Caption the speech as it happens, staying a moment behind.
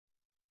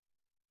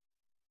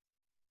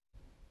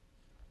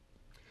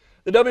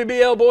The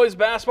WBL boys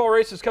basketball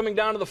race is coming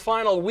down to the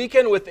final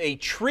weekend with a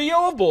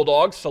trio of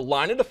Bulldogs,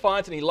 Salina,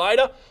 Defiance, and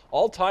Elida,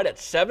 all tied at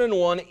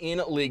 7-1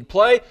 in league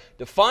play.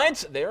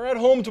 Defiance, they're at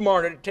home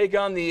tomorrow to take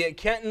on the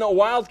Kenton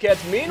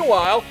Wildcats.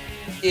 Meanwhile,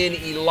 in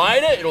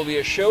Elida, it'll be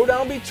a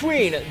showdown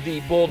between the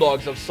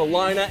Bulldogs of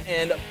Salina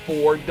and the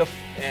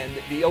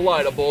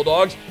Elida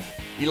Bulldogs.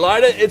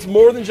 Elida, it's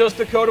more than just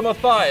Dakota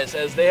Mathias,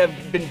 as they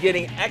have been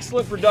getting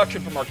excellent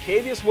production from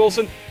Arcavius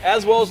Wilson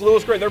as well as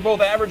Lewis Gray. They're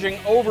both averaging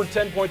over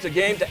 10 points a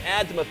game to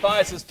add to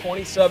Mathias's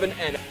 27.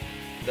 And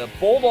the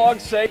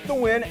Bulldogs say the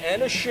win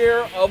and a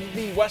share of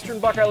the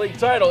Western Buckeye League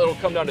title. It'll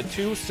come down to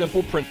two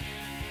simple principles.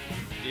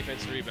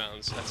 Defensive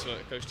rebounds. That's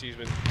what Coach T's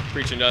been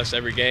preaching to us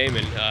every game,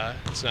 and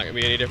it's not going to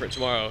be any different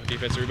tomorrow.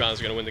 Defensive rebounds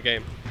are going to win the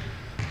game.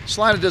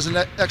 Salina does an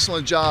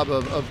excellent job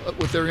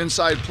with their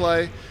inside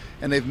play,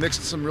 and they've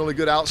mixed some really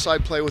good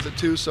outside play with it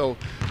too. So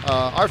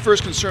our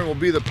first concern will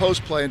be the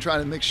post play and trying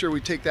to make sure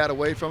we take that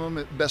away from them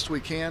as best we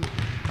can.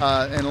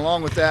 And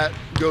along with that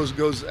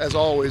goes as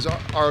always,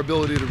 our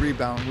ability to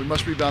rebound. We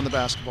must rebound the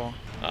basketball.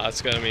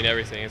 It's going to mean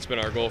everything. It's been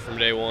our goal from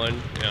day one.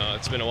 You know,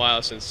 it's been a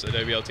while since the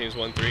WBL team's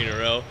won 3 in a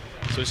row,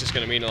 so it's just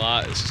going to mean a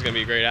lot. It's just going to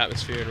be a great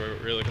atmosphere, and we're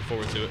really looking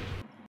forward to it.